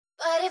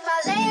But if I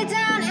lay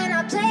down and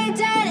I play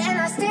dead and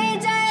I stay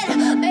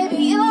dead, maybe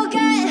you'll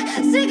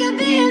get sick of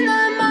being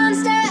the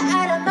monster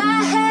out of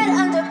my head,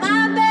 under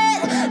my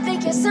bed.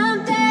 Think you're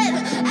something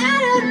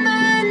out of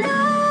my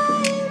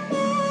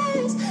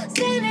nightmares,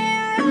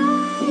 standing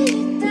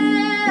right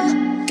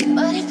there.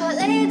 But if I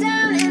lay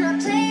down and I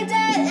play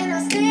dead and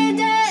I stay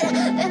dead,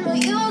 then will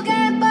you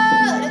get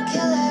bored of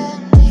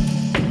killing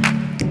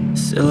me?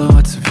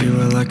 Silhouettes of you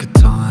are like a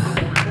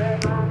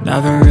taunt.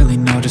 Never really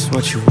know just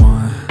what you want.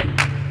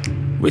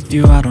 With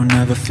you I don't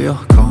ever feel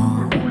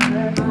calm.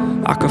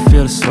 I can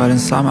feel the sweat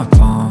inside my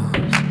palms.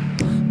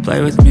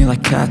 Play with me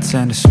like cats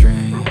and a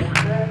string.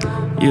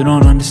 You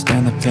don't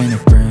understand the pain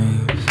it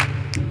brings.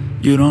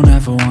 You don't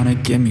ever wanna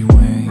give me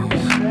wings.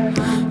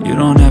 You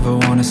don't ever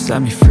wanna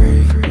set me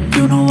free.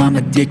 You know I'm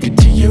addicted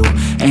to you,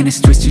 and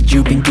it's twisted,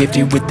 you've been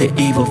gifted with the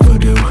evil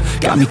voodoo.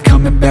 Got me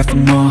coming back for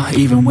more,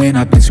 even when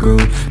I've been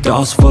screwed.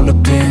 Dolls full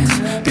of pins,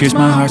 pierce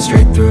my heart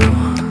straight through.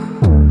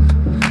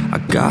 I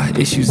got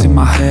issues in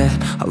my head,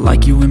 I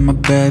like you in my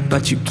bed,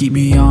 but you keep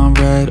me on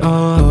red.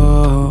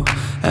 Oh,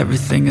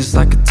 everything is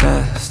like a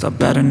test. I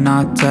better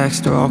not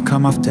text or I'll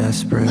come off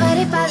desperate. But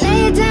if I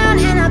lay down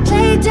and I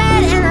play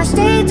dead and I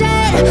stay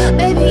dead,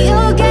 maybe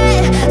you'll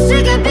get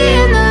sick of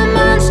being the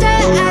monster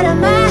out of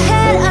my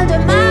head, under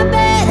my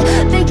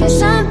bed. Think you're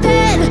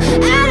something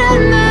out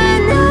of my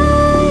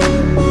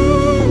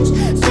nightmares,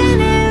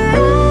 standing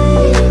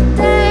right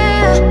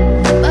there.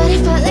 But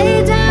if I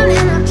lay down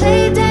and I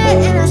play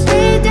dead and I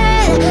stay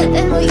dead,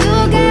 then will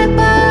you get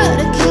bored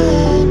of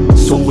killing me?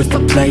 So if I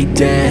play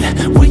dead,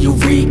 will you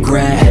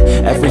regret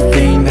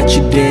everything that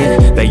you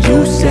did, that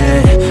you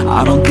said?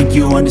 I don't think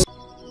you understand.